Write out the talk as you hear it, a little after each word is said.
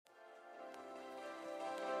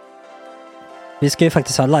Vi ska ju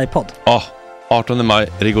faktiskt ha livepodd. Ja, 18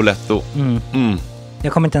 maj, Rigoletto.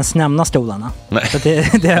 Jag kommer inte ens nämna stolarna. Nej. För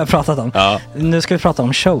det har jag pratat om. Ja. Nu ska vi prata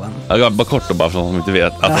om showen. Ja, bara kort då, bara för de som inte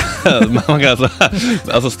vet. Man kan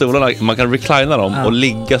alltså stolarna, man kan reclina dem och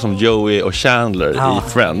ligga som Joey och Chandler i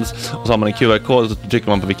Friends. Och så har man en QR-kod och så trycker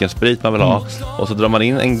man på vilken sprit man vill ha. Och så drar man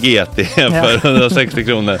in en GT för 160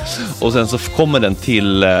 kronor. Och sen så kommer den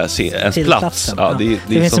till ens plats. Ja, det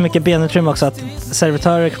finns så mycket benutrymme också att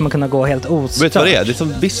servitörer kommer kunna gå helt ostört. Vet du vad det är? Det är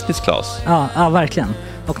som business class. Ja, verkligen.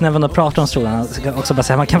 Och när man då pratar om stolarna så kan jag också bara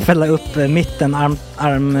säga att man kan fälla upp mitten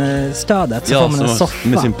armstödet så får man en soffa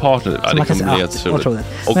med sin partner. Ja, det kommer bli helt otroligt.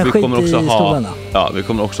 Och men vi kommer också stolarna. vi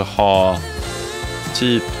kommer också ha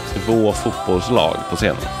typ 2 fotbollslag på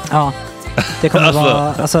scenen. Ja. Det kommer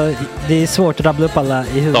vara, alltså det är svårt att rabbla upp alla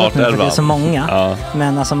i huvudet nu för det är så många. Ja.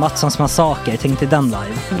 Men alltså Mattssons massaker, tänk till den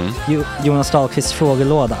live. Jonas Dahlqvists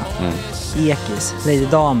frågelåda. Ekis, Lady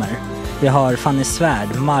Damer. Vi har Fanny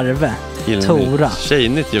Svärd, Marve, Tora.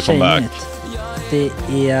 Tjejnytt gör comeback. Det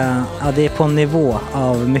är på en nivå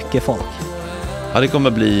av mycket folk. Ja, det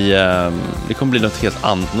kommer bli något helt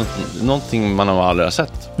annat. Någonting man har aldrig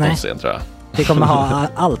sett på scen, tror jag. Vi kommer ha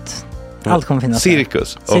allt. Allt kommer finnas.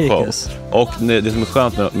 Cirkus. Och det som är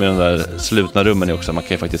skönt med de där slutna rummen är också att man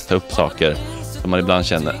kan ju faktiskt ta upp saker som man ibland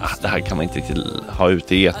känner det här kan man inte riktigt ha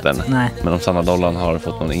ute i etern. Nej. Men om Sanna Dollan har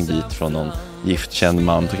fått någon invit från någon giftkänd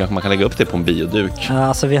man så kanske man kan lägga upp det på en bioduk. Ja,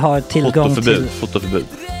 alltså vi har tillgång till fotoförbud.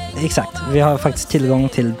 Exakt, vi har faktiskt tillgång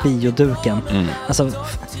till bioduken. Alltså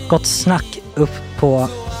gott snack upp på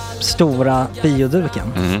stora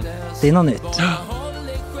bioduken. Det är något nytt.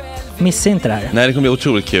 Missa inte det här. Nej, det kommer bli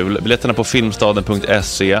otroligt kul. Biljetterna på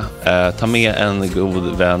filmstaden.se. Ta med en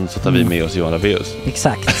god vän så tar vi med oss Johan Rabaeus.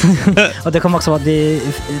 Exakt. Och det kommer också vara det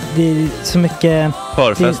är så mycket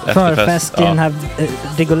förfest i den här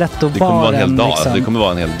Rigoletto-baren. Det kommer vara en hel dag. Liksom. Det kommer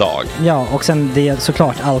vara en hel dag. Ja, och sen det är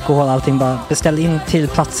såklart alkohol, allting. Bara beställ in till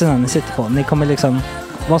platserna ni sitter på. Ni kommer liksom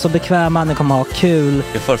vara så bekväma, ni kommer ha kul.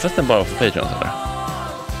 Är förfesten bara för Patreon eller?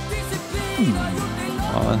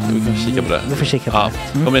 Ja, vi kan kika på det. Vi får kika på det.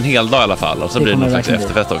 Det kommer en hel dag i alla fall. Och så blir det någon slags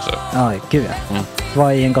efterfest också. Ja, gud ja.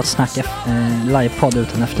 Vad är en gott snack livepodd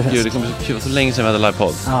utan efterfest? Gud, det kommer bli så länge sedan vi hade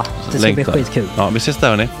livepodd. Ja, det ska bli skitkul. Ja, vi ses där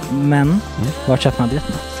hörni. Men, var köper man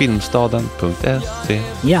biljetterna? Filmstaden.se.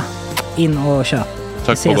 Ja, in och köp.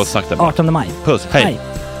 Tack på gott snack där. 18 maj. Puss, hej.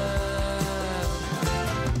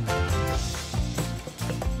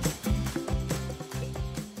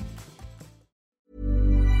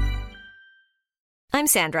 I'm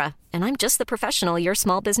Sandra, and I'm just the professional your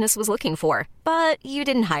small business was looking for. But you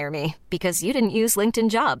didn't hire me because you didn't use LinkedIn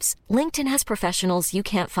Jobs. LinkedIn has professionals you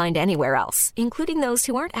can't find anywhere else, including those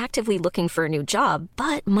who aren't actively looking for a new job,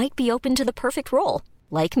 but might be open to the perfect role,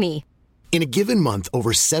 like me. In a given month,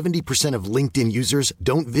 over 70% of LinkedIn users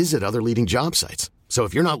don't visit other leading job sites. So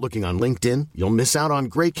if you're not looking on LinkedIn, you'll miss out on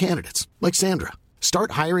great candidates, like Sandra.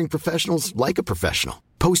 Start hiring professionals like a professional.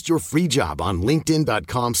 Post your free job on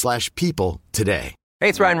linkedin.com/people today. Hey,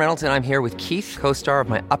 it's Ryan Reynolds, and I'm here with Keith, co-star of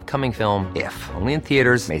my upcoming film, If, only in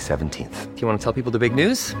theaters May 17th. Do you want to tell people the big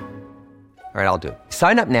news? All right, I'll do it.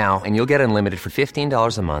 Sign up now and you'll get unlimited for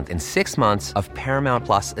 $15 a month and 6 months of Paramount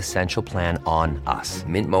Plus Essential Plan on us.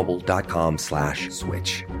 MintMobile.com/switch.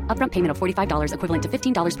 Upfront payment of $45 equivalent to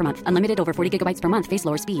 $15 per month. Unlimited over 40 gigabytes per month. Face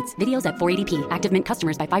lower speeds. Videos at 480p. Active Mint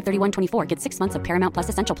customers by 531.24 get 6 months of Paramount Plus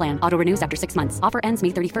Essential Plan. Auto renews after 6 months. Offer ends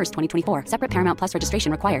May 31st, 2024. Separate Paramount Plus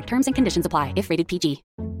registration required. Terms and conditions apply if rated PG.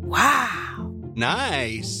 Wow.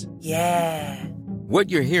 Nice. Yeah. What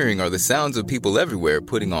you're hearing are the sounds of people everywhere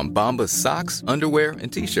putting on Bombas socks, underwear,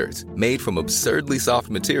 and T-shirts made from absurdly soft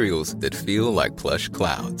materials that feel like plush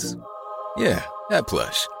clouds. Yeah, that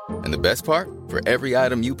plush. And the best part? For every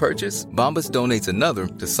item you purchase, Bombas donates another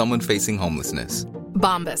to someone facing homelessness.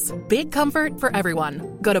 Bombas. Big comfort for everyone.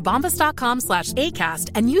 Go to bombas.com/ACAST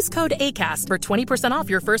and use code ACAST for 20% off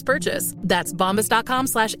your first purchase. That's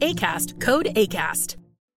bombas.com/ACAST. Code ACAST.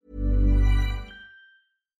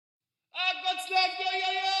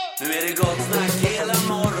 Nu är det gott snack hela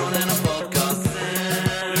morgonen och podcasten.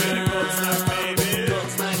 Nu är det gott snack baby.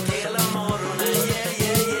 Gott snack hela morgonen,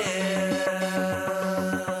 yeah.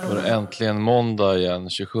 Då är det äntligen måndag igen,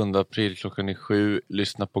 27 april, klockan är 7.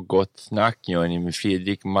 Lyssna på gott snack. Jag är med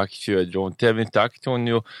Fredrik, Max Sjödron, Tevin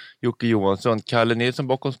Takton och Jocke Johansson. Kalle Nilsson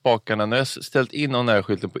bakom spakarna. När jag ställt in någon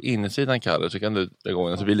närskylten på insidan, Kalle, så kan du dra igång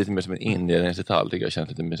den. Så blir det lite mer som en inledningsdetalj. Det känns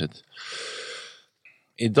lite mysigt.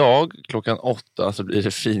 Idag klockan 8 så blir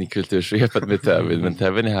det finkultursvepet med Tevin. Men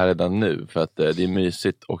Tevin är här redan nu för att det är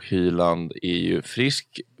mysigt och Hyland är ju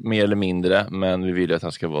frisk mer eller mindre. Men vi vill att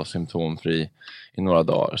han ska vara symptomfri i några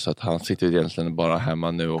dagar. Så att han sitter egentligen bara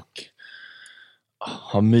hemma nu och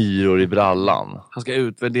ha myror i brallan. Han ska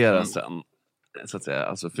utvärdera sen, så att säga,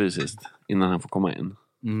 alltså fysiskt, innan han får komma in.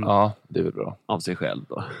 Ja, det är väl bra. Av sig själv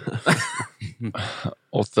då.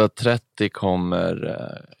 8:30 kommer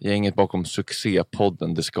gänget bakom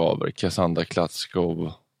succépodden Discover, Cassandra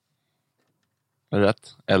Klatskov,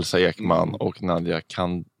 rätt? Elsa Ekman och Nadia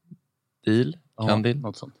Kandil.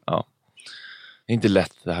 Något sånt. Ja. Det är inte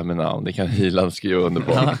lätt det här med namn, det kan Hiland skriva under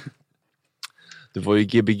på. Det var ju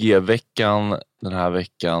GBG-veckan den här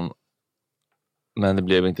veckan, men det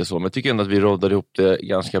blev inte så. Men jag tycker ändå att vi roddade ihop det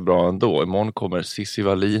ganska bra ändå. Imorgon kommer Cissi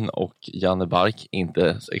Wallin och Janne Bark,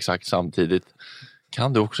 inte exakt samtidigt.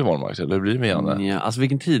 Kan du också imorgon, Max? Eller blir det med Janne? Ja, alltså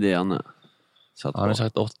vilken tid är Janne? Han har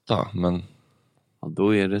sagt 8, men... Ja,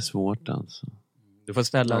 då är det svårt alltså. Du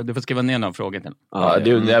får skriva ner några frågor till.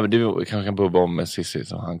 Du kanske kan bubba om med Cissi,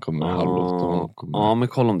 så han kommer 7:30. Ja, men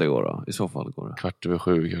kolla om det går då. I så fall går det.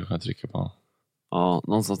 7:15 kanske jag trycka på. Ja,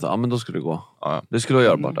 någonstans där. Ja, men då skulle det gå. Ja. Det skulle vara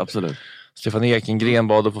görbart, absolut. Stefan Ekengren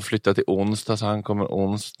bad att få flytta till onsdag, så han kommer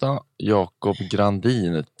onsdag. Jakob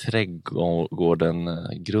Grandin,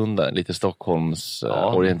 Trädgården-grundaren, lite Stockholms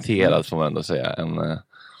orienterad får man ändå säga. En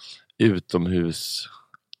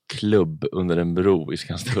utomhusklubb under en bro i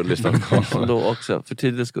Skanstull i Stockholm. Då också, för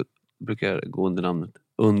tidigt brukar jag gå under namnet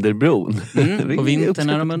Underbron. På vintern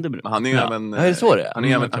är de under bron. Han är ju även, är det så det? Han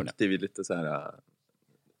är även aktiv i lite så här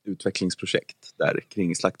utvecklingsprojekt där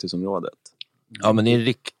kring Slakthusområdet. Ja, men det är en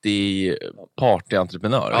riktig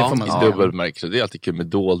partyentreprenör. Ja, det är dubbelmärkelse. Det är alltid kul med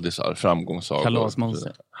doldisar, framgångssagor.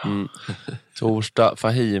 Kalasmonster. Torsdag,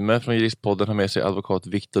 Fahime från Juristpodden har med sig advokat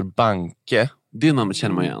Viktor Banke. Det namnet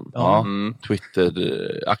känner man igen. Ja,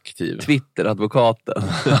 Twitter-aktiv. Twitter-advokaten.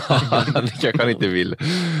 Det kanske han inte vill.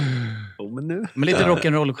 Men lite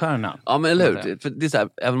rock'n'roll-stjärna. Ja, men eller hur? För det är så här,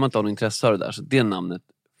 även om man inte har någon intresse av det där, så det namnet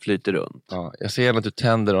flyter runt. Ja, jag ser gärna att du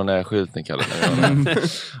tänder och närskylten, kallar det.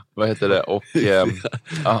 Vad heter det? Och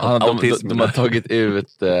de har tagit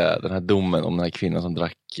ut den här domen om den här kvinnan som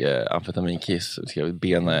drack amfetaminkiss. Vi ska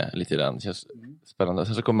bena lite i den. Det känns spännande.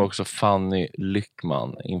 Sen så kommer också Fanny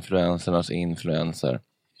Lyckman, influencernas influencer.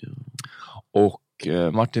 Och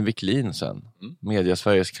Martin Wiklin sen. Media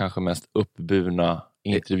Sveriges kanske mest uppburna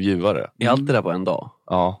intervjuare. Är allt det där på en dag?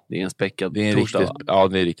 Ja. Det är en späckad torsdag.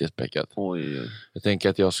 Det är riktigt späckat. Oj. Jag tänker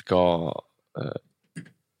att jag ska...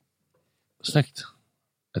 Snyggt.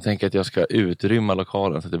 Jag tänker att jag ska utrymma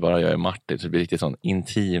lokalen så att det bara jag är Martin. Så det blir riktigt sån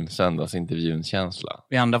intim söndagsintervjun-känsla.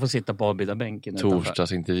 Vi andra får sitta på avbytarbänken.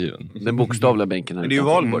 Torsdagsintervjun. Den bokstavliga bänken här. Men det är ju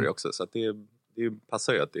Valborg också, så att det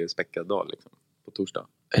passar ju att det är späckad dag liksom, på torsdag.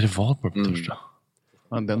 Är det Valborg på torsdag?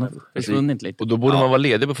 Ja, den har försvunnit lite. Och då borde man vara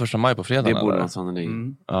ledig på 1 maj på fredag. Det borde man sannolikt.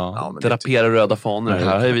 Ja. Drapera röda fanor.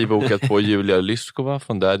 Här har vi bokat på Julia Lyskova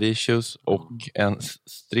från Daddy Issues och en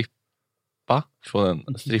strippa från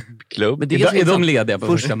en strippklubb. Men det är de lediga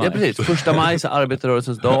på 1 maj? Ja, precis. 1 maj så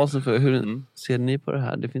arbetarrörelsens dag. Så hur ser ni på det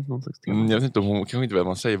här? Det finns någon slags tema. Jag vet inte, hon kanske inte vet vad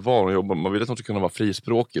man säger var hon jobbar. Man vill att hon ska kunna vara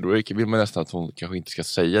frispråkig. Då vill man nästan att hon kanske inte ska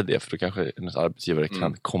säga det. För då kanske hennes arbetsgivare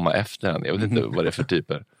kan komma efter henne. Jag vet inte vad det är för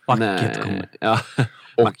typer. Facket kommer. Ja.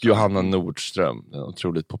 Och Johanna Nordström, den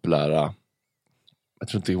otroligt populära. Jag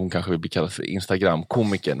tror inte hon kanske vill bli kallad för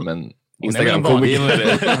Instagram-komikern, men Instagram-komikern.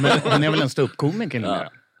 Hon är väl en ståuppkomiker numera?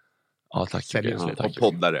 Ja, tack. Och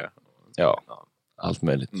poddare. Ja, allt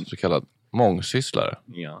möjligt. Så kallad mångsysslare.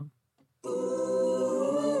 Ja.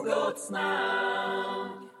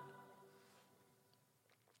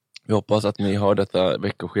 Vi hoppas att ni hör detta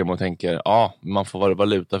veckoschema och tänker man får vara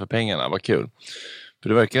valuta för pengarna, vad kul. För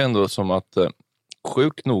det verkar ändå som att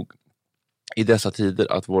sjukt nog i dessa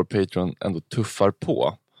tider att vår Patreon ändå tuffar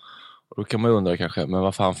på. Och då kan man undra kanske, men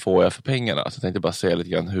vad fan får jag för pengarna? Så jag tänkte bara säga lite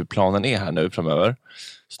grann hur planen är här nu framöver.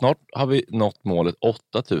 Snart har vi nått målet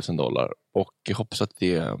 $8,000 och jag hoppas att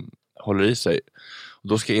det håller i sig. Och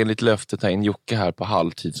då ska jag enligt löfte ta in Jocke här på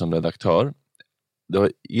halvtid som redaktör. Då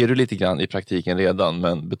är du lite grann i praktiken redan,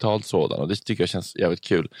 men betalt sådan. Och det tycker jag känns jävligt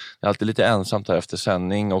kul. Det är alltid lite ensamt här efter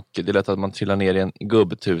sändning och det är lätt att man trillar ner i en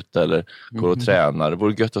gubbtuta eller går och tränar. Det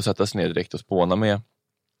vore gött att sätta sig ner direkt och spåna med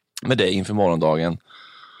dig inför morgondagen.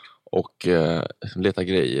 Och leta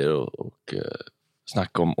grejer och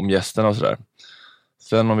snacka om gästerna och sådär.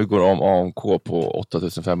 Sen om vi går om AMK på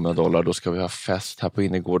 $8,500, då ska vi ha fest här på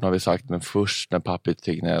innergården har vi sagt. Men först när Pappi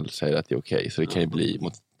Tegnell säger att det är okej. Så det kan ju bli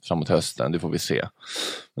framåt hösten, det får vi se.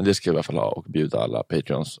 Men det ska vi i alla fall ha och bjuda alla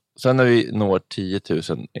Patreons. Sen när vi når 10 000,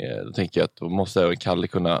 då tänker jag att då måste även Kalle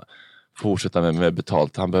kunna fortsätta med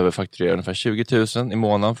betalt. Han behöver fakturera ungefär 20 000 i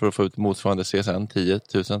månaden för att få ut motsvarande CSN 10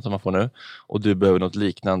 000 som man får nu. Och du behöver något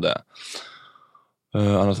liknande.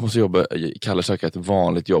 Annars måste Kalle söka ett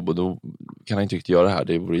vanligt jobb och då kan han inte riktigt göra det här.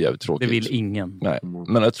 Det vore jävligt tråkigt. Det vill ingen. Nej.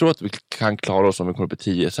 Men jag tror att vi kan klara oss om vi kommer upp i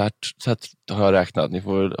 10. Så här har jag räknat. Ni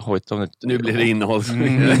får hojta om det. Nu blir det innehåll.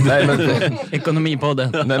 Nej, men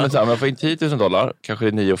Ekonomipodden. Nej, men så här, man får in $10,000.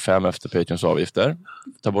 Kanske det är 9,5 efter Patreons avgifter.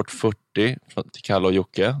 Ta bort 40 till Kalle och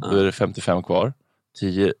Jocke. Då är det 55 kvar.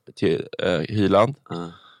 10 till Hyland.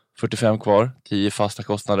 45 kvar. 10 fasta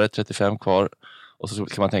kostnader. 35 kvar. Och så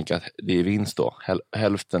kan man tänka att det är vinst då.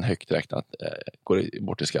 Hälften högt räknat går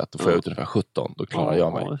bort i skatt. Och får jag ut ungefär 17. Då klarar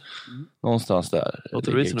jag mig. Någonstans där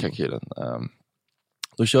ligger kalkylen.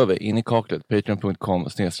 Då kör vi in i kaklet.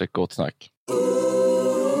 Patreon.com/gottsnack.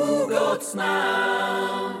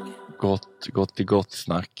 Gott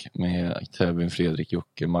snack med Kevin, Fredrik,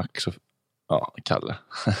 Jocke, Max och Kalle.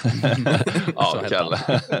 Kalle.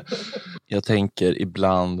 Jag tänker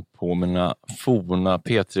ibland på mina forna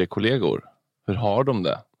P3-kollegor. Hur har de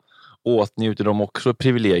det? Åtnjuter de också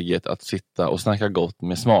privilegiet att sitta och snacka gott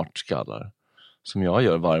med smartskallar som jag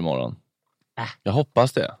gör varje morgon? Jag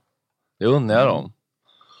hoppas det. Det undrar jag dem.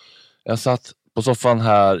 Jag satt på soffan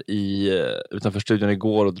här utanför studion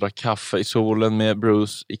igår och drack kaffe i solen med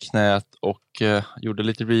Bruce i knät och gjorde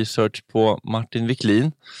lite research på Martin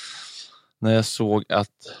Wiklin. När jag såg att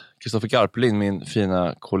Kristoffer Garplin, min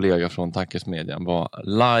fina kollega från Tankesmedjan, var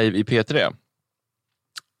live i P3.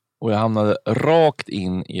 Och jag hamnade rakt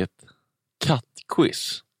in i ett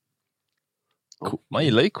kattquiz. Man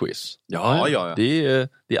gillar ju quiz. Ja. Det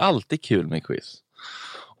är alltid kul med quiz.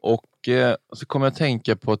 Och så kommer jag att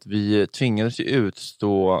tänka på att vi tvingades ju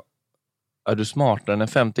utstå Är du smartare än en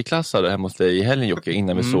 50-klassare hemma hos dig i helgen, Jocke,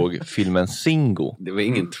 innan vi såg filmen Singo? Det var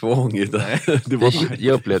ingen tvång utan det var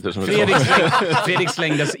jag upplevde det som Fredrik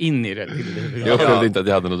slängdes in i det. Jag upplevde inte att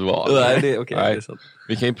jag hade något val. Nej, det är okej. Nej.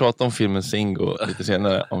 Vi kan ju prata om filmen Singo lite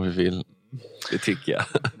senare om vi vill. Det tycker jag.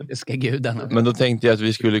 Det ska gudarna. Men då tänkte jag att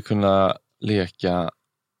vi skulle kunna leka...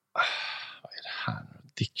 Vad är det här?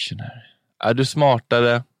 Dictionary. Är du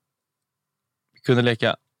smartare? Vi kunde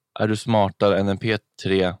leka... Är du smartare än en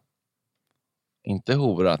P3? Inte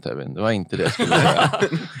hora, Tevin. Det var inte det jag skulle säga.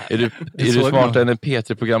 Är du smartare än en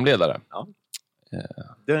P3-programledare? Ja.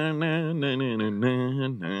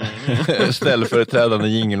 Ställföreträdande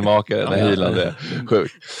jingelmakare när Hyland är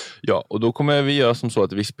sjuk. Ja, och då kommer vi göra som så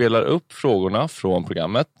att vi spelar upp frågorna från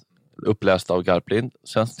programmet, upplästa av Garplind.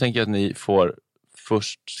 Sen så tänker jag att ni får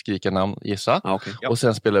först skrika namn, gissa. Okay. Och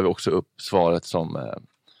sen spelar vi också upp svaret som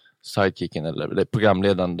sidekicken eller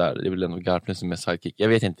programledaren där. Det är väl en Garplind som är sidekick. Jag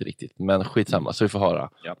vet inte riktigt, men skitsamma. Så vi får höra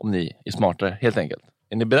om ni är smartare, helt enkelt.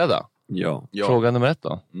 Är ni beredda? Ja. Fråga nummer 1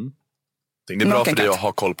 då. Det är bra för dig att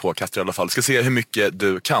ha koll på katter i alla fall. Ska se hur mycket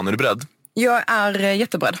du kan. Är du beredd? Jag är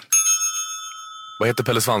jätteberedd. Vad heter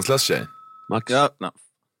Pelle Svanslös tjej? Max. Ja, no.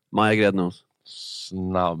 Maja Gräddnos.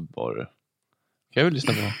 Snabbare. Kan jag väl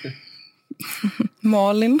lyssna på?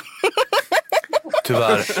 Malin.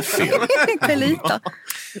 Tyvärr fel. Pelita.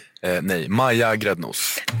 Nej, Maja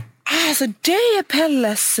Gräddnos. Alltså det är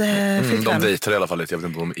Pelles de dejtar i alla fall lite. Jag vet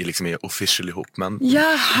inte om de liksom är official ihop. Men...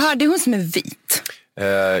 Jaha, det är hon som är vit.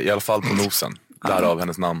 I alla fall på nosen. Därav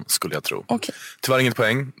hennes namn skulle jag tro. Okay. Tyvärr inget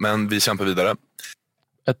poäng, men vi kämpar vidare.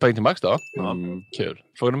 1 poäng till Max då. Kul.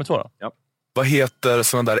 Fråga nummer 2 då. Ja. Vad heter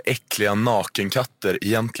sådana där äckliga nakenkatter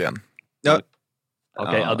egentligen? Ja.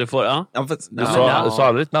 Okej, ja, du får... Ja. Du sa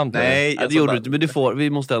aldrig ett namn till. Nej, det gjorde du inte, men du får. Vi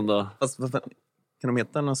måste ändå... Fast, kan de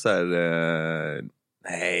heta någon så här...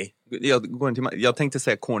 nej, jag tänkte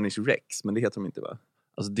säga Cornish Rex, men det heter de inte, va?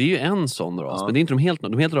 Alltså det är ju en sån ras, men det är inte de helt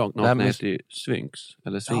nakna. Det heter ju Sphinx.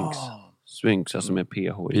 Eller Sphinx. Sphinx, alltså med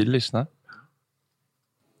PH. Vi lyssnar.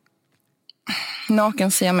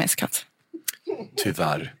 Naken siameskatt.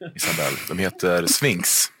 Tyvärr, Isabel. De heter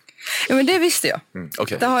Sphinx. Ja, men det visste jag.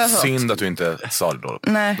 Okej. Det har jag hört. Synd att du inte sa det då.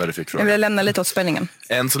 Nej, när du fick jag vill lämna lite åt spänningen.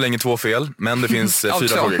 Än så länge 2 fel, men det finns 4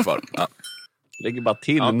 frågor kvar. Ja. Lägger bara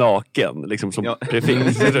till naken, liksom som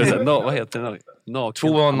prefix. Vad heter det? Naken.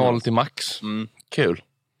 2-0 till Max. Kul.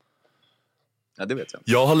 Ja, det vet jag.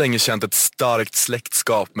 Jag har länge känt ett starkt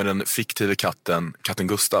släktskap med den fiktive katten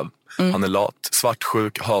Gustav. Han är lat,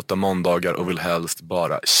 svartsjuk, hatar måndagar och vill helst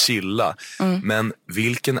bara chilla. Men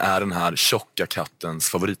vilken är den här tjocka kattens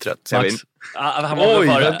favoriträtt? Max. Oj,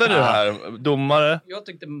 vänta nu här. Domare. Jag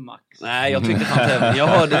tyckte Max. Nej, jag tyckte fan Tevin. Jag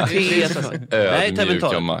hörde 3. Nej, Tevin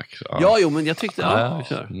tar. Max. Ja, jo, men jag tyckte... Ja, vi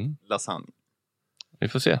kör. Lasagne. Vi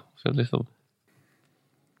får se. Så lyssna.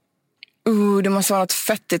 Det måste vara något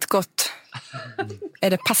fettigt gott. Är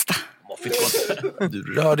det pasta?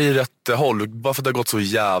 Du rör dig i rätt håll. Bara för att det har gått så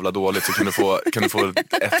jävla dåligt så kan du få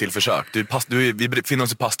ett till försök. Vi befinner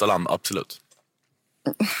oss i pastaland, absolut.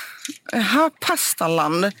 Jaha,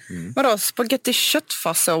 pastaland. Vadå, spaghetti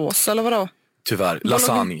köttfärssås eller vadå? Tyvärr,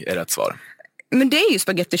 lasagne är rätt svar. Men det är ju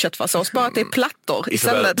spaghetti köttfärssås, bara att det är plattor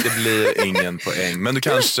istället. Det blir ingen poäng, men du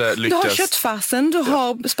kanske lyckas. Du har köttfärsen,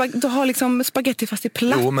 du har liksom spaghetti fast i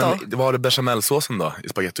plattor. Jo, men vad har du bechamelsåsen då i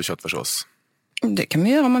spaghetti och köttfärssås? Det kan man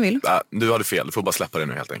göra om man vill. Du hade fel, du får bara släppa det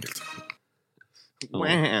nu helt enkelt. Jag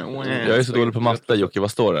är så dålig på matte, Jocke,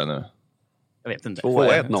 vad står det nu? Jag vet inte.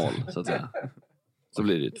 2-1-0 så att säga. Så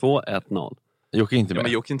blir det 2-1-0. Jocke är inte med. Ja,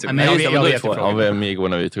 men Jocke är inte med. Jag vet Ja, vi är med igår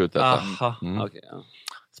när vi tog ut detta. Aha, okej.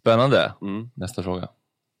 Spännande. Nästa fråga.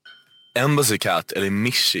 Embassy Cat, eller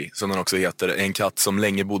Mishi som den också heter, är en katt som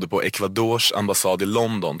länge bodde på Ecuadors ambassad i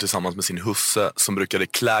London tillsammans med sin husse som brukade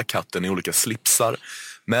klä katten i olika slipsar,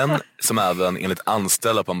 men som även enligt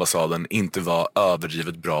anställda på ambassaden inte var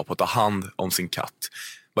överdrivet bra på att ta hand om sin katt.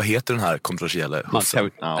 Vad heter den här kontroversiella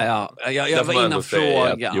hussen? Jag var innan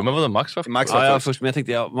frågan. Jo, men vadå, Max var först, men jag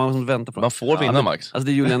tänkte man måste vänta på. Man får vinna, Max. Alltså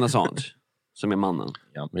det är Julian Assange som är mannen.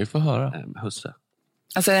 Ja, vi får höra. Husse.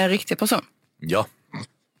 Alltså är det en riktig person? Ja.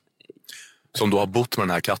 Som då har bott med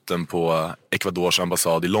den här katten på Ecuadors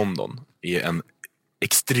ambassad i London i en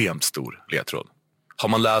extremt stor ledtråd. Har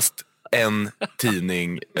man läst en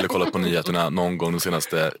tidning eller kollat på nyheterna någon gång de senaste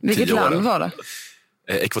 10 åren? Vilket land var det?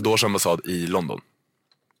 Ecuadors ambassad i London.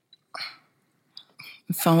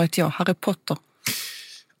 Fan vet jag, Harry Potter.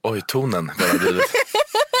 Oj, tonen bara blivit.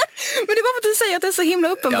 Men det är bara för att du säger att det är så himla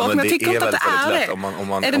uppenbart, men jag tycker inte att det är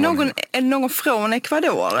det. Är det någon från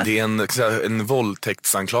Ecuador? Det är en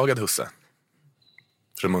våldtäktsanklagad husse.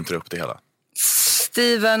 För att muntra upp det hela.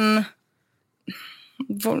 Steven...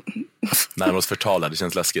 Närmast förtal här, det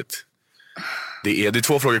känns läskigt. Det är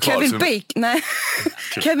 2 frågor kvar. Kevin Bacon, nej.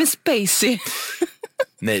 Kevin Spacey.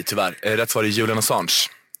 Nej, tyvärr. Rätt svar är Julian Assange.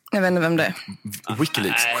 Jag vet inte vem det är.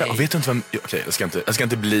 Wikileaks. Jag vet inte vem... Okej, jag ska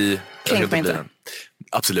inte bli...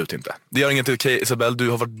 Absolut inte. Det gör inget. Okej, Isabel, du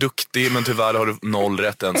har varit duktig, men tyvärr har du 0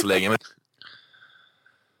 rätt än så länge. Men...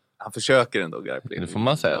 Han försöker ändå. Det får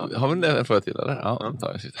man säga. Har vi en fråga till, eller? Ja,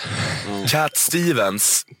 tar jag sitt. Cat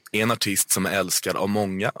Stevens är en artist som är älskad av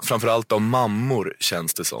många. Framförallt av mammor,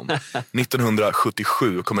 känns det som.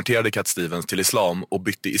 1977 konverterade Cat Stevens till islam och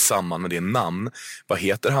bytte i samband med det namn. Vad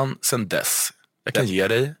heter han sen dess? Jag kan ge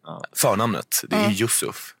dig förnamnet. Det är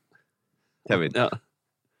Yusuf. Kevin.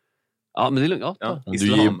 Ja, men det är lugnt. Ja,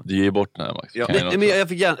 du ger bort den här, Max. Ja.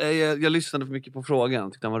 Men jag lyssnade för mycket på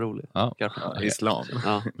frågan. Tyckte han var rolig. Islam.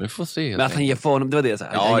 Ja. Vi får se. Men att han ger förnamnet, det var det så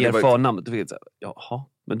här. Han ger förnamnet. Du vet så här. Jaha,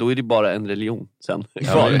 men då är det bara en religion sen.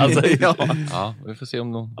 Ja, vi får se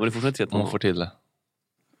om de får till det.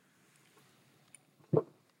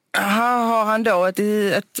 Har han då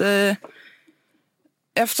ett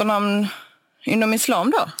efternamn inom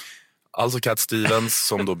islam då? Alltså Cat Stevens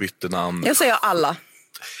som då bytte namn. Jag säger alla.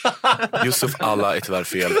 Yusuf Allah är tyvärr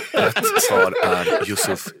fel. Rätt svar är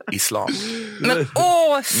Yusuf Islam. Men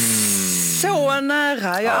så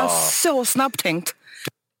nära. Jag är så snabbtänkt.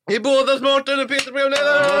 I båda smarta nu, Peter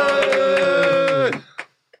programledare!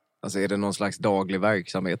 Alltså är det någon slags daglig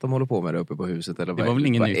verksamhet de håller på med där uppe på huset? Eller det var väl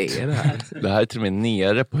ingen nytt. Är det här? Det här är till och med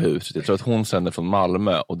nere på huset. Jag tror att hon sänder från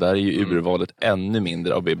Malmö. Och där är ju urvalet ännu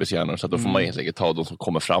mindre av BB-hjärnor. Så att då får man helt enkelt ta de som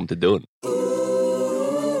kommer fram till dörren.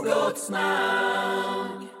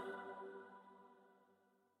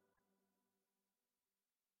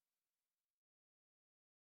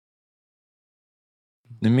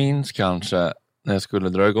 Ni minns kanske när jag skulle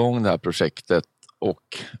dra igång det här projektet och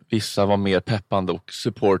vissa var mer peppande och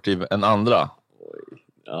supportive än andra.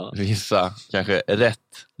 Vissa kanske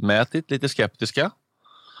rättmätigt lite skeptiska.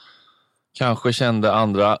 Kanske kände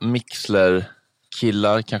andra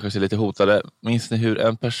mixler-killar kanske ser lite hotade. Minns ni hur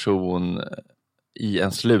en person i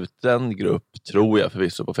en sluten grupp, tror jag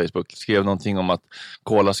förvisso på Facebook, skrev någonting om att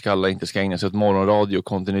Kola Skalla inte ska ägna sig åt morgonradio och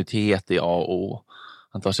kontinuitet i A och O.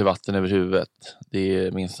 Han tar sig vatten över huvudet. Det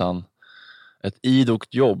är minsann ett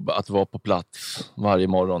idogt jobb att vara på plats varje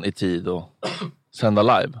morgon i tid och sända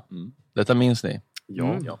live. Detta minns ni?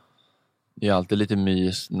 Ja. Det är alltid lite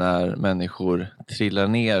mys när människor trillar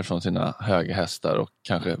ner från sina höga hästar och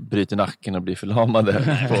kanske bryter nacken och blir förlamade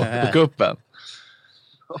på kuppen.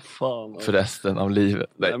 För resten av livet.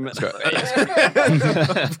 Nej, ska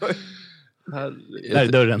Där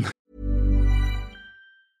är dörren.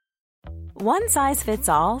 One size fits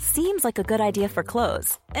all seems like a good idea for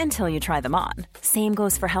clothes until you try them on. Same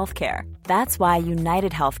goes for healthcare. That's why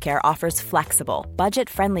United Healthcare offers flexible,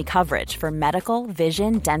 budget-friendly coverage for medical,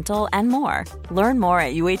 vision, dental, and more. Learn more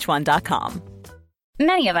at uh1.com.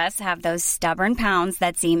 Many of us have those stubborn pounds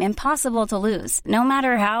that seem impossible to lose, no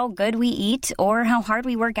matter how good we eat or how hard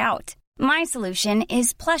we work out. My solution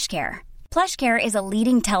is PlushCare. PlushCare is a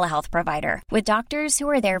leading telehealth provider with doctors who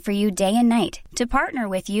are there for you day and night to partner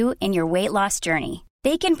with you in your weight loss journey.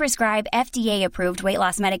 They can prescribe FDA-approved weight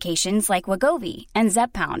loss medications like Wegovy and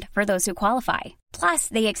Zepbound for those who qualify. Plus,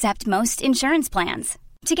 they accept most insurance plans.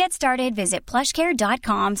 To get started, visit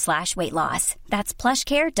plushcare.com/weightloss. That's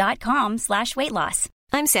plushcare.com/weightloss.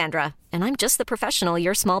 I'm Sandra, and I'm just the professional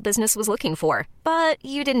your small business was looking for. But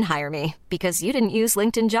you didn't hire me because you didn't use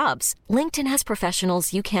LinkedIn Jobs. LinkedIn has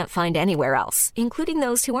professionals you can't find anywhere else, including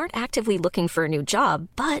those who aren't actively looking for a new job,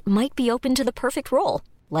 but might be open to the perfect role,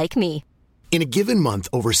 like me. In a given month,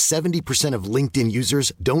 over 70% of LinkedIn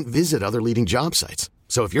users don't visit other leading job sites.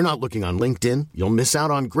 So if you're not looking on LinkedIn, you'll miss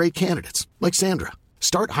out on great candidates like Sandra.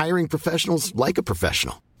 Start hiring professionals like a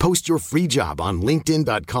professional. Post your free job on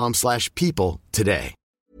linkedin.com/people today.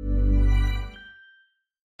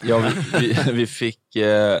 Ja, vi fick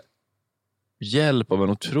hjälp av en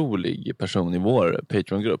otrolig person i vår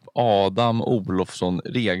Patreon-grupp. Adam Olofsson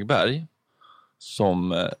Regberg.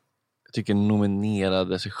 Som jag tycker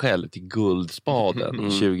nominerade sig själv till Guldspaden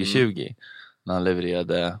 2020. När han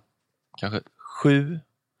levererade kanske 7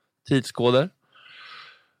 tidskoder.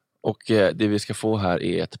 Och det vi ska få här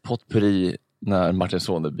är ett potpurri när Martin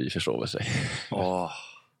Soneby försover sig.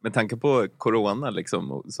 Med tanke på corona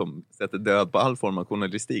liksom, som sätter död på all form av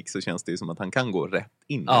journalistik, så känns det ju som att han kan gå rätt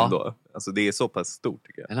in ändå. Alltså det är så pass stort,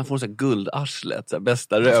 tycker jag. Eller han får så här guldarslet, så här,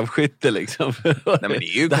 bästa rövskytte liksom. Nej, men det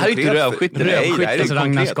är ju det här är inte rövskytte. Rövskytte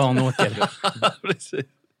Ragnar Skanåker. Precis.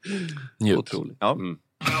 Otroligt. Ja. God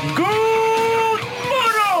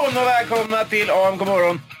morgon och välkomna till AMK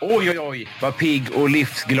morgon. Oj, vad pigg och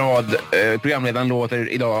livsglad programledaren låter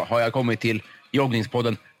idag. Har jag kommit till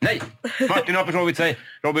joggningspodden. Nej, Martin har försovit sig.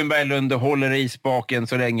 Robin Berglund håller i spaken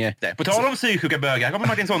så länge. På tal om psyksjuka bögar, här kommer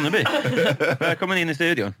Martin Sonneby. Välkommen in i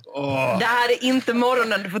studion. Det här är inte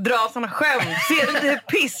morgonen, du får dra såna skämt. Ser du inte hur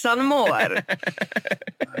pissan mår?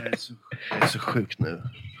 Jag är så sjuk nu.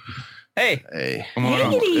 Hej! God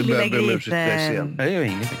morgon. Hej, lilla grisen. Det gör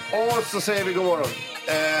ingenting. Och så säger vi god morgon.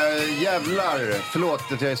 Jävlar,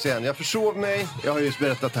 förlåt att jag är sen. Jag försov mig. Jag har just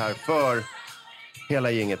berättat här för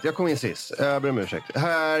hela gänget. Jag kom in sist. Jag ber om ursäkt.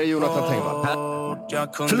 Här är Jonathan Tengvall.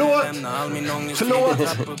 Förlåt!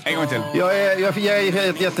 En gång till. Jag är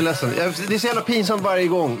jätteledsen. Det är så jävla pinsamt varje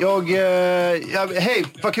gång. Hej,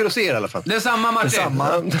 vad kul att se er i alla fall. Det är samma, Martin.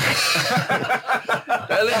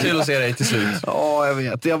 Eller kul att se dig till slut. Ja, jag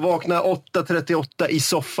vet. Jag vaknar 8:38 i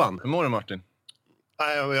soffan. Hur mår du, Martin?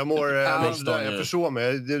 Jag mår jag förstår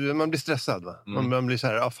mig. Man blir stressad, va? Man blir så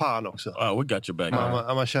här, fan också. We got your back.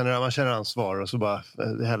 Man känner ansvar och så bara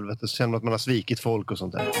helvete, så känner man att man har svikit folk och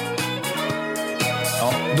sånt där.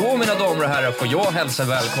 Ja, då mina damer och herrar får jag hälsa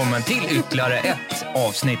välkommen till ytterligare ett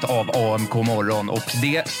avsnitt av AMK morgon. Och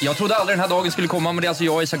jag trodde aldrig den här dagen skulle komma, men det är alltså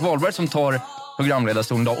jag, Isak Wahlberg, som tar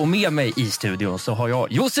programledarstolen idag. Och med mig i studion så har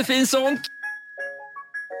jag Josefin Sonck.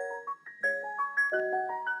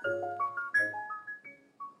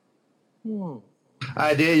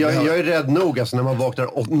 Nej, jag är rädd nog alltså, när man vaknar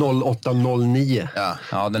 08:09.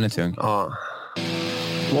 Ja, den är tung. Ja.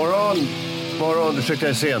 Morgon, ursäkta jag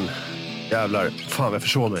är sen. Jävlar, fan jag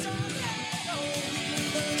försov mig.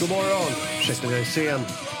 God morgon, ursäkta jag är sen.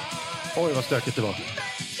 Oj, vad stökigt det var.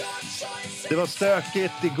 Det var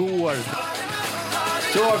stökigt igår.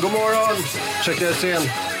 Så, god morgon, ursäkta jag är sen.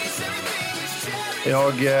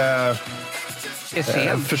 Jag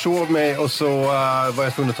försov mig och så var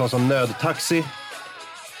jag tvungen att ta som nödtaxi.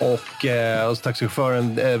 Och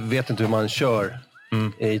taxichauffören vet inte hur man kör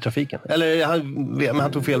i trafiken. Eller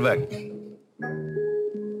han tog fel väg.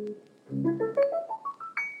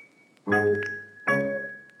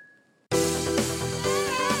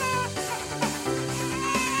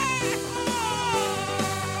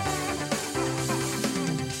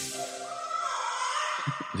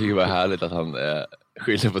 Jag tycker det var härligt att han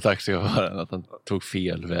skyller på taxichauffören att han tog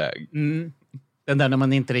fel väg. Den där när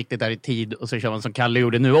man inte riktigt är i tid och så kör man som Kalle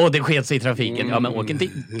gjorde nu. Det sker sig i trafiken. Ja, men åk en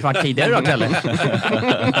kvart tidigare då, Kalle.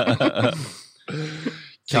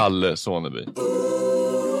 Kalle Soneby.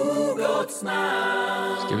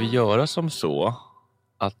 Ska vi göra som så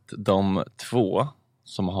att de två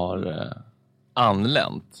som har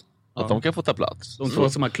anlänt, att de kan få ta plats? De två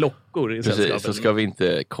som har klockor i sällskapet. Precis, så ska vi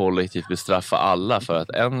inte kollektivt bestraffa alla för att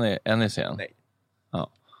en är sen. Nej. Ja.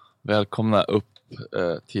 Välkomna upp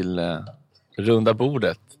till runda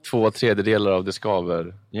bordet. 2/3 av det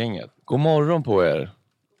skaver-gänget. God morgon på er.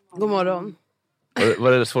 God morgon.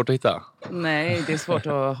 Var det svårt att hitta? Nej, det är svårt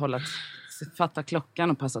att fatta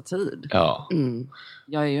klockan och passa tid. Ja.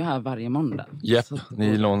 Jag är ju här varje måndag. Japp,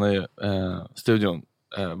 ni lånar ju studion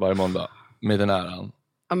varje måndag med den äran.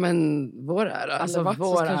 Ja, men vår ära. Alltså vår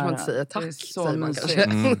så kanske man inte säger tack. Det så säger man kanske.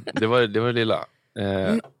 Det var det lilla.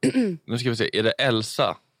 Nu ska vi se, är det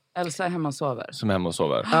Elsa Elsa är hemma och sover. Som är hemma och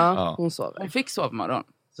sover? Ja, hon sover. Hon fick sovmorgon.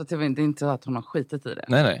 Så det är inte att hon har skitit i det.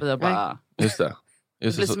 Nej. Vi har bara... Just det.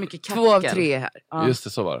 Det blir så mycket katter. 2 av 3 här. Ja. Just det,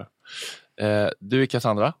 så var det. Du är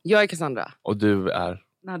Cassandra. Jag är Cassandra. Och du är?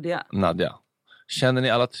 Nadia. Känner ni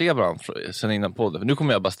alla 3 varandra sen innan podden? För nu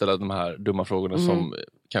kommer jag bara ställa de här dumma frågorna som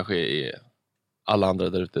kanske är alla andra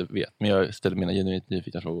där ute vet. Men jag ställer mina genuint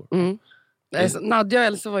nyfikna frågor. Nadia och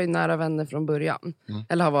Elsa var ju nära vänner från början.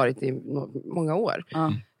 Eller har varit i många år.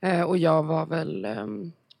 Och jag var väl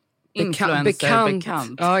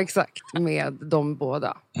bekant. Ja, exakt. Med de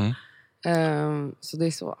båda. Så det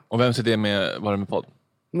är så. Och vem ser det var det med podd?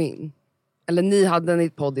 Min. Eller ni hade en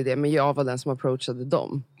poddidé, men jag var den som approachade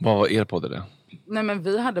dem. Vad var er podd idé? Nej, men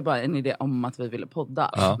vi hade bara en idé om att vi ville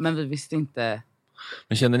podda. Men vi visste inte...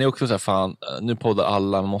 Men kände ni också så här, fan, nu poddar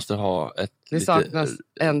alla, man måste ha ett... Det saknas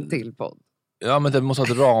en till podd. Ja, men det måste ha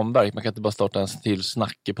ett ramverk. Man kan inte bara starta en till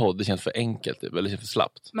snackepodd. Det känns för enkelt, eller det känns för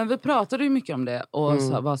slappt. Men vi pratade ju mycket om det. Och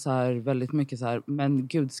så var så här, väldigt mycket så här, men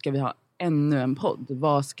gud, ska vi ha ännu en podd?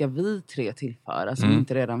 Vad ska vi 3 tillföra som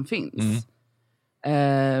inte redan finns?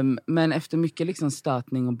 Men efter mycket liksom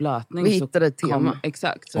stötning och blötning. Vi hittade ett tema.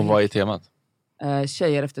 Exakt. Och vad är temat?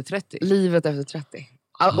 Tjejer efter 30. Livet efter 30.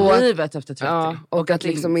 Livet efter 30. Ja, och att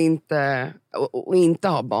liksom inte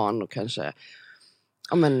ha barn och kanske...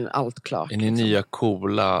 Ja, men allt klart. Är ni nya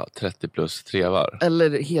coola 30 plus trevar?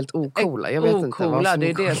 Eller helt ocoola. Jag vet inte vad som det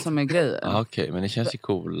är det som är grejen. Okej, men det känns ju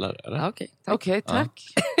coolare, eller? Okej, tack.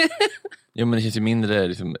 Jo, men det känns ju mindre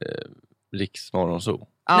liksom, riksmorgonzoo.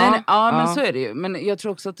 Nej, men så är det ju. Men jag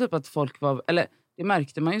tror också typ att folk var... Eller det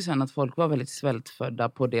märkte man ju sen att folk var väldigt svältfödda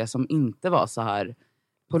på det som inte var så här...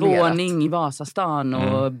 Våning i Vasastan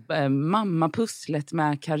och mamma-pusslet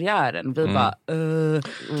med karriären. Vi bara,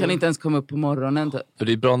 kan inte ens komma upp på morgonen. Typ. För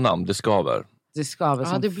det är ett bra namn, det skaver. Det skaver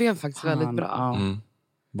som det blev faktiskt väldigt bra.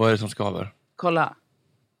 Vad är det som skaver? Kolla.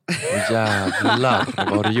 Jävlar, vad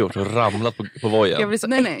har du gjort? Du har ramlat på vojen. Jag blir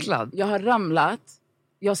så äcklad. Jag har ramlat.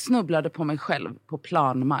 Jag snubblade på mig själv på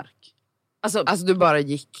planmark. Alltså du bara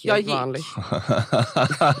gick helt vanligt.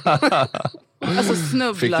 Alltså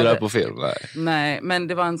snubblade. Fick du det här på film? Nej, men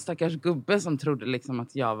det var en stackars gubbe som trodde liksom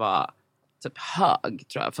att jag var typ hög,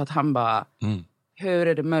 tror jag. För att han bara, hur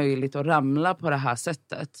är det möjligt att ramla på det här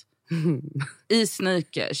sättet? I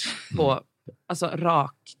sneakers, alltså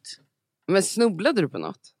rakt. Men snubblade du på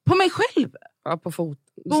något? På mig själv? Ja, på fot.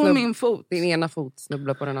 På min fot. Din ena fot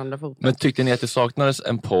snubblar på den andra foten. Men tyckte ni att det saknades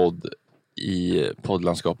en podd i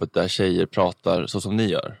poddlandskapet där tjejer pratar så som ni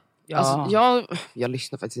gör? Ja. Alltså, jag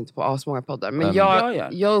lyssnar faktiskt inte på så många poddar. Men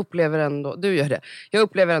jag upplever ändå... Du gör det. Jag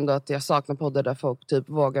upplever ändå att jag saknar poddar där folk typ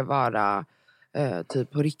vågar vara...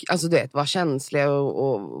 typ på alltså du vet, vara känsliga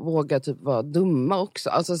och våga typ vara dumma också.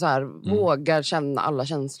 Alltså så här, vågar känna alla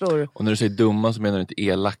känslor. Och när du säger dumma så menar du inte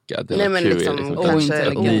elaka? Nej, men liksom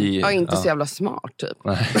kanske inte så jävla smart typ.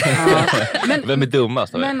 Men, vem är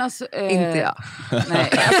dummast? Men alltså, inte jag.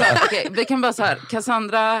 Nej, alltså, okay, vi kan bara så här.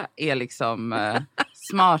 Cassandra är liksom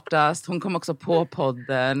smartast. Hon kom också på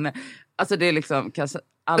podden. Alltså det är liksom...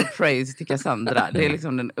 All praise till Cassandra. Det är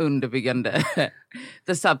liksom den underbyggande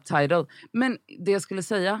the subtitle. Men det jag skulle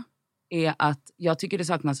säga är att jag tycker det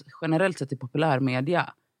saknas generellt sett i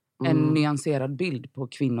populärmedia en nyanserad bild på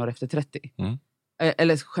kvinnor efter 30.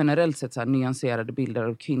 Eller generellt sett så här nyanserade bilder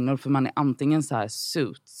av kvinnor. För man är antingen så här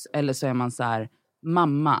suits eller så är man så här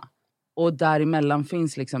mamma. Och däremellan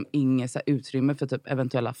finns liksom inget så här utrymme för typ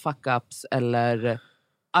eventuella fuck-ups eller...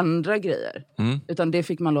 andra grejer. Utan det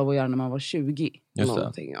fick man lov att göra när man var 20. Just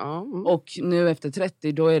det. Och nu efter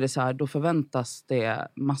 30 då är det så här, då förväntas det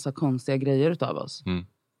massa konstiga grejer utav oss.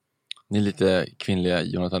 Ni är lite kvinnliga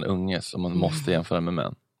Jonathan Unge som man måste jämföra med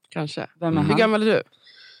män. Kanske. Vem är han? Hur gammal är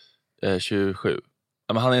du? 27.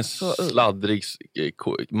 Ja, men han är en sladdrig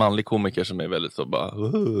manlig komiker som är väldigt så bara...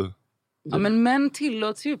 Ja, men män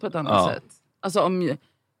tillåts ju på ett annat sätt. Alltså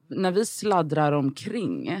när vi sladdrar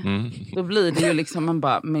omkring då blir det ju liksom man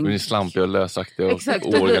bara... Men... Blir ni slampiga och lösaktiga och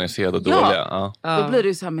oorganiserade och dåliga. Då blir det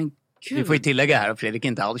ju så här, men gud. Vi får ju tillägga här att Fredrik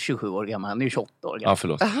inte alls 27 år gammal, han är ju 28 år gammal. Ja,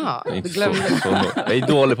 förlåt. Aha, jag, är inte så jag är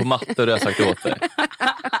dålig på matte och det har jag sagt åt dig.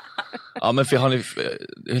 Ja, men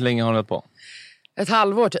hur länge har ni på? Ett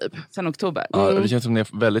halvår typ. Sen oktober. Ja, det känns som ni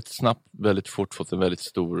har väldigt snabbt, väldigt fort fått en väldigt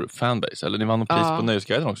stor fanbase. Eller ni vann någon pris på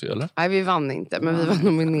Nöjesguiden också, eller? Nej, vi vann inte, men vi var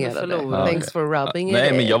nominerade. Thanks for rubbing it.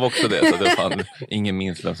 Nej, men jag var också det, så det fan ingen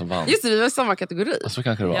minns vem som vann. Just det, vi var i samma kategori. Ja, så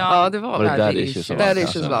kanske det var. Ja, det var. Där Issues som vann. Där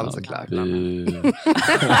Issues vann, såklart.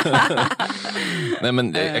 Nej,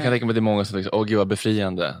 men jag kan tänka mig att det är många som tänker, gud vad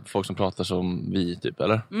befriande. Folk som pratar som vi, typ,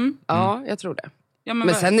 eller? Ja, jag tror det. Ja,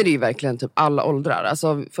 men sen är det ju verkligen typ alla åldrar.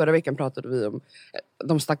 Alltså förra veckan pratade vi om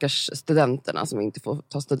de stackars studenterna som inte får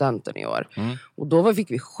ta studenten i år. Och då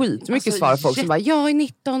fick vi skitmycket svar av folk som bara, jag är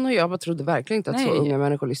 19 och jag bara trodde verkligen inte att så unga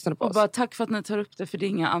människor lyssnade på oss. Och bara tack för att ni tar upp det, för det är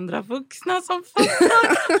inga andra vuxna som fattar.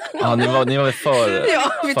 Ja, ni var väl för...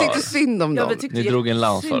 Ja, vi tyckte synd om dem. Ni drog en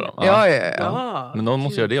lans för dem. Ja. Men någon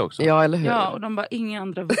måste göra det också. Ja, eller hur? Ja, och de bara, inga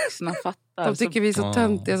andra vuxna fattar. De tycker vi är så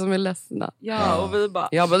töntiga som är ledsna. Ja, och vi bara...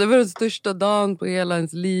 Ja, men det var den största dagen på hela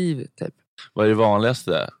ens liv, typ. Vad är det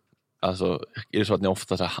vanligaste? Alltså, är det så att ni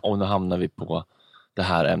ofta så här, nu hamnar vi på det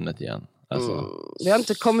här ämnet igen? Alltså. Vi har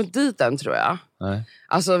inte kommit dit än, tror jag. Nej.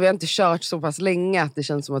 Alltså, vi har inte kört så pass länge att det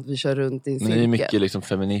känns som att vi kör runt i en cirkel. Men det är mycket liksom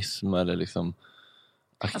feminism eller liksom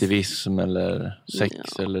aktivism eller sex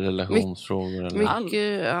eller relationsfrågor. Eller...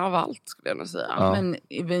 Mycket av allt, skulle jag nog säga. Ja. Men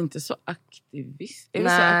är vi inte så aktivist?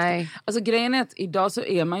 Nej. Alltså grejen är att idag så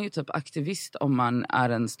är man ju typ aktivist om man är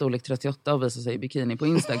en storlek 38 och visar sig i bikini på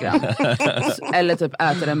Instagram. Eller typ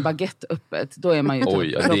äter en baguette öppet. Då är man ju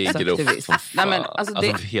typ kroppsaktivist. Nej, men alltså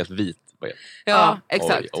det... helt vit baguette. Ja,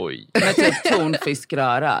 exakt. Oj. Med typ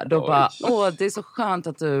tonfiskröra. Då bara, det är så skönt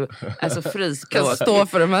att du är så frispråkig. Kan stå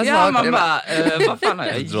för de här sakerna. Man bara, vad fan har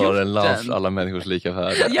jag gjort? Drar en lans alla människors lika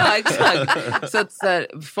värde. Ja, exakt. Så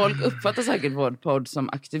här, folk uppfattar säkert vår podd som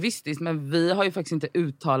aktivistisk, men vi har ju faktiskt inte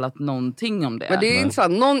uttalat någonting om det. Men det är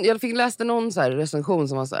intressant. Jag läste någon så här recension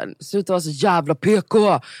som var så här, sluta vara så jävla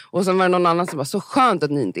PK. Och sen var det någon annan som var så skönt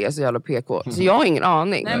att ni inte är så jävla PK. Så jag har ingen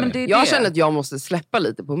aning. Nej, men jag känner att jag måste släppa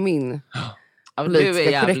lite på min politiska du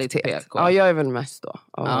är jävligt korrekthet. PK. Ja, jag är väl mest då.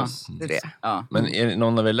 Det. Ja. Men är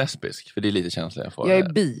någon av er lesbisk? För det är lite känsligt jag får. Jag är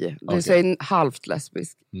bi. Det så jag är halvt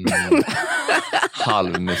lesbisk.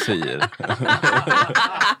 Halvmesir.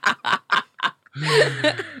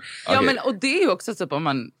 Ja, men och det är ju också typ om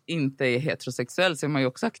man inte är heterosexuell så är man ju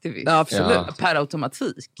också aktivist. Ja, absolut. Ja. Per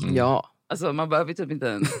automatik. Ja. Alltså man behöver typ inte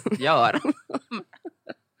ens göra.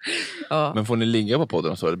 Ja. Men får ni ligga på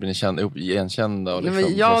podden och så? Eller blir ni igenkända? Och liksom, nej,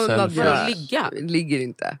 men jag ligga. Ligger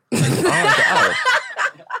inte.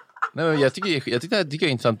 Nej, men jag tycker det är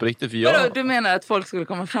intressant på riktigt. För du menar att folk skulle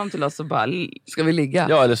komma fram till oss och bara... Ska vi ligga?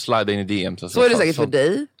 Ja, eller slida in i DMs. Alltså, så är det säkert för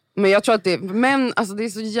dig. Men jag tror att men alltså det är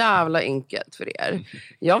så jävla enkelt för er.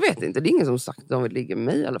 Jag vet inte, det är ingen som sagt att de vill ligga med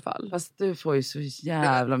mig i alla fall. Fast du får ju så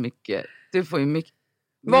jävla mycket. Du får ju mycket.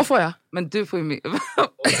 Vad får jag? Men du får ju mycket.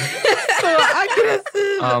 Så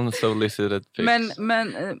aggressiv. Unsolicited pics.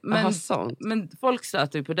 Men folk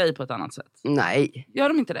stöter ju på dig på ett annat sätt. Nej. Gör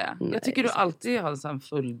de inte det? Nej, jag tycker du alltid har en sån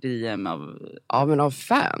full DM av... Ja, men av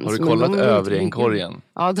fans. Har du kollat övrigenkorgen?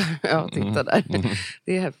 Ja, titta där.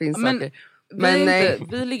 Det finns saker.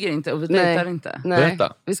 Vi ligger inte och vi dejtar inte. Nej.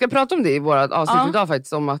 Berätta. Vi ska prata om det i vårt avsnitt idag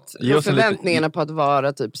faktiskt. Om att förväntningarna på att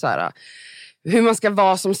vara typ så här... Hur man ska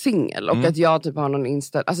vara som singel. Och att jag typ har någon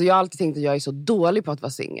inställning. Alltså jag har alltid tänkt att jag är så dålig på att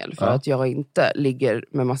vara singel. För att jag inte ligger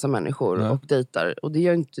med massa människor och dejtar. Och det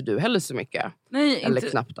gör inte du heller så mycket. Nej, eller inte,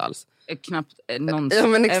 knappt alls. Knappt någonsin. Ja,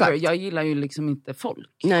 men exakt. Jag gillar ju liksom inte folk.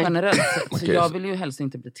 Nej. Generellt sett. Så jag vill ju helst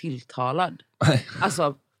inte bli tilltalad.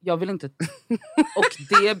 Alltså... Jag vill inte... Och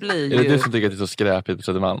det blir ju... Är det du som tycker att det är så skräpigt på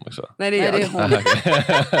Södermalm också? Nej, det är hon.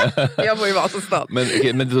 Jag får ju vara så snart. Men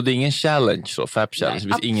det är ingen challenge så? Fap challenge? Det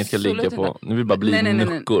finns inget ska ligga på... Inte. Nu vill bara bli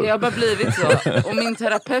nuckor. Det har bara blivit så. Och min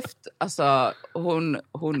terapeut, alltså,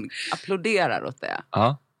 hon applåderar åt det.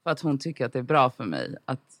 Aha. För att hon tycker att det är bra för mig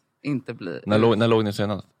att inte bli... När låg ni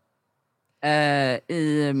senast?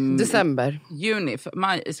 I december. Juni,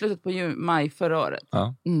 i slutet på maj förra året.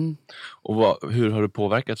 Ja. Och hur har du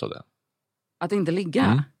påverkats av det? Att inte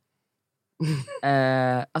ligga.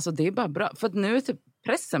 Alltså det är bara bra. För att nu är typ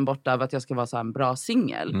pressen borta av att jag ska vara så här en bra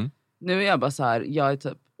singel. Nu är jag bara så här, jag är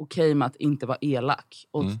typ okej med att inte vara elak.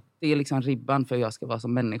 Och det är liksom ribban för att jag ska vara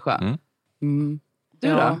som människa. Du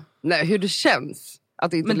då? Nej, hur det känns.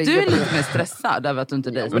 Att inte men du är lite mer stressad över att du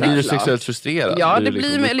inte dejtar. Men blir du sexuellt frustrerad? Ja, det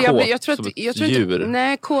liksom, blir... Eller jag tror inte...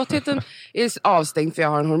 Nej, kåtheten är avstängd för jag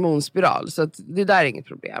har en hormonspiral. Så att det där är inget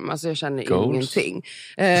problem. Alltså jag känner ingenting.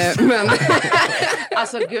 Men...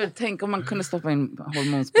 Alltså gud, tänk om man kunde stoppa in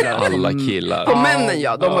hormonspiral. Alla killar. På männen,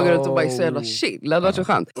 ja. De har gått ut och bara så jävla chill. Det var så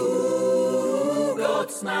skönt.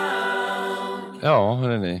 Ja,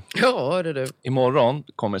 hörrni. Ja, hörde du. Imorgon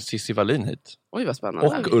kommer Cissi Wallin hit. Oj, vad spännande.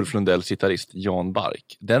 Och Ulf Lundells gitarrist Jan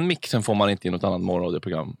Bark. Den mixen får man inte i något annat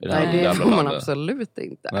morgonradioprogram. Nej, det får man absolut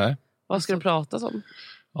inte. Nej. Vad ska du prata om?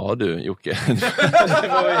 Ja du, Jocke.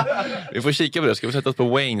 Vi får kika på det. Ska vi sätta oss på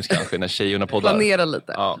Waynes kanske när tjejerna poddar? Planera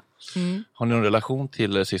lite. Ja. Har ni någon relation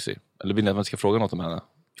till Cissi? Eller vill ni att man ska fråga något om henne?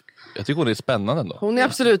 Jag tycker hon är spännande ändå. Hon är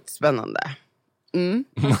absolut spännande.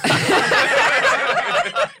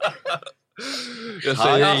 Jag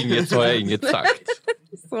säger inget så har jag inget sagt.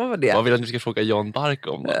 Så var det. Vad vill att vi ska fråga John Bark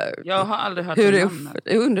om då? Jag har aldrig hört Hur om är namnet.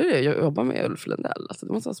 Jag undrar det. Jag jobbar med Ulf Lundell. Alltså,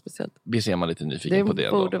 det måste vara speciellt. Vi ser man lite nyfiken på det.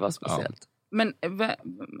 Det borde vara speciellt. Men,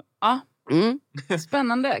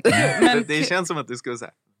 spännande. Kul. Men, det känns som att du skulle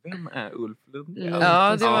säga, vem är Ulf Lundell?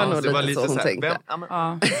 Ja, det var nog lite så hon tänkte.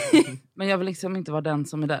 Men jag vill liksom inte vara den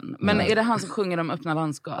som är den. Men är det han som sjunger om öppna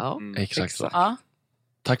landskap? Ja, exakt så. Ja.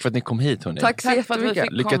 Tack för att ni kom hit, hörni. Tack så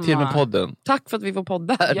jättemycket. Lycka till med podden. Tack för att vi får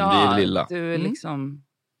podda här. Ja, vi är lilla. Du är liksom...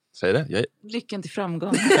 Säg det. Lyckan till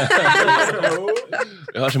framgång.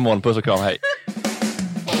 Vi hörs imorgon. Puss och kram. Hej.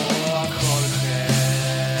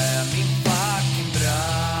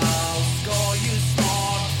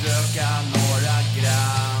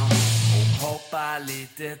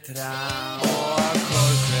 Lite tram och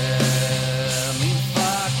Jorge, min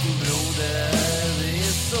fucking broder. Det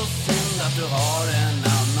är så synd att du har en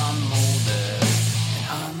annan moder.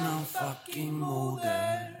 En annan fucking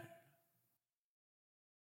moder.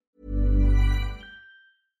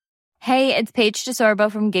 Hey, it's Paige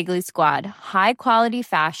DeSorbo from Giggly Squad. High quality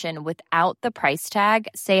fashion without the price tag.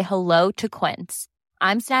 Say hello to Quince.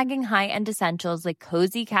 I'm snagging high-end essentials like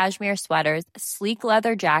cozy cashmere sweaters, sleek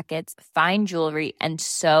leather jackets, fine jewelry, and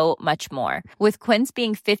so much more. With Quince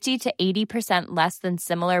being 50 to 80% less than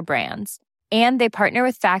similar brands. And they partner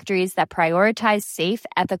with factories that prioritize safe,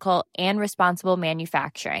 ethical, and responsible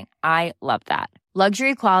manufacturing. I love that.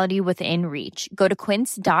 Luxury quality within reach. Go to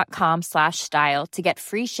quince.com/style to get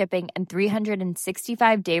free shipping and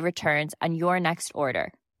 365-day returns on your next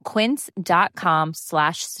order.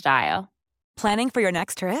 Quince.com/style. Planning for your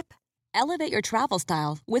next trip? Elevate your travel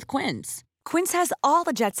style with Quince. Quince has all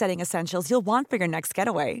the jet-setting essentials you'll want for your next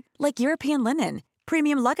getaway, like European linen,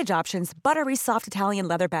 premium luggage options, buttery soft Italian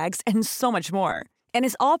leather bags, and so much more. And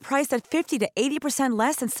is all priced at 50 to 80%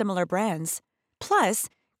 less than similar brands. Plus,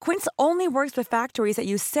 Quince only works with factories that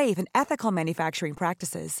use safe and ethical manufacturing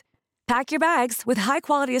practices. Pack your bags with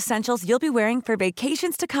high-quality essentials you'll be wearing for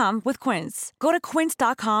vacations to come with Quince. Go to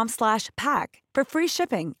quince.com/pack for free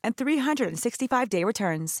shipping and 365-day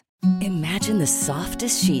returns. Imagine the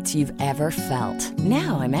softest sheets you've ever felt.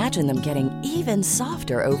 Now imagine them getting even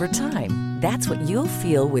softer over time. That's what you'll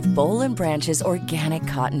feel with Boll & Branch's organic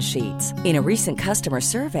cotton sheets. In a recent customer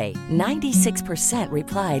survey, 96%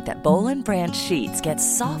 replied that Boll & Branch sheets get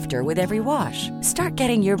softer with every wash. Start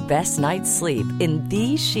getting your best night's sleep in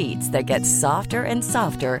these sheets that get softer and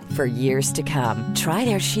softer for years to come. Try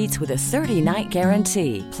their sheets with a 30-night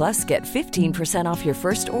guarantee. Plus, get 15% off your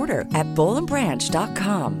first order at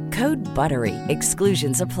bollandbranch.com. Code BUTTERY.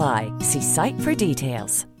 Exclusions apply. See site for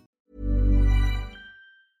details.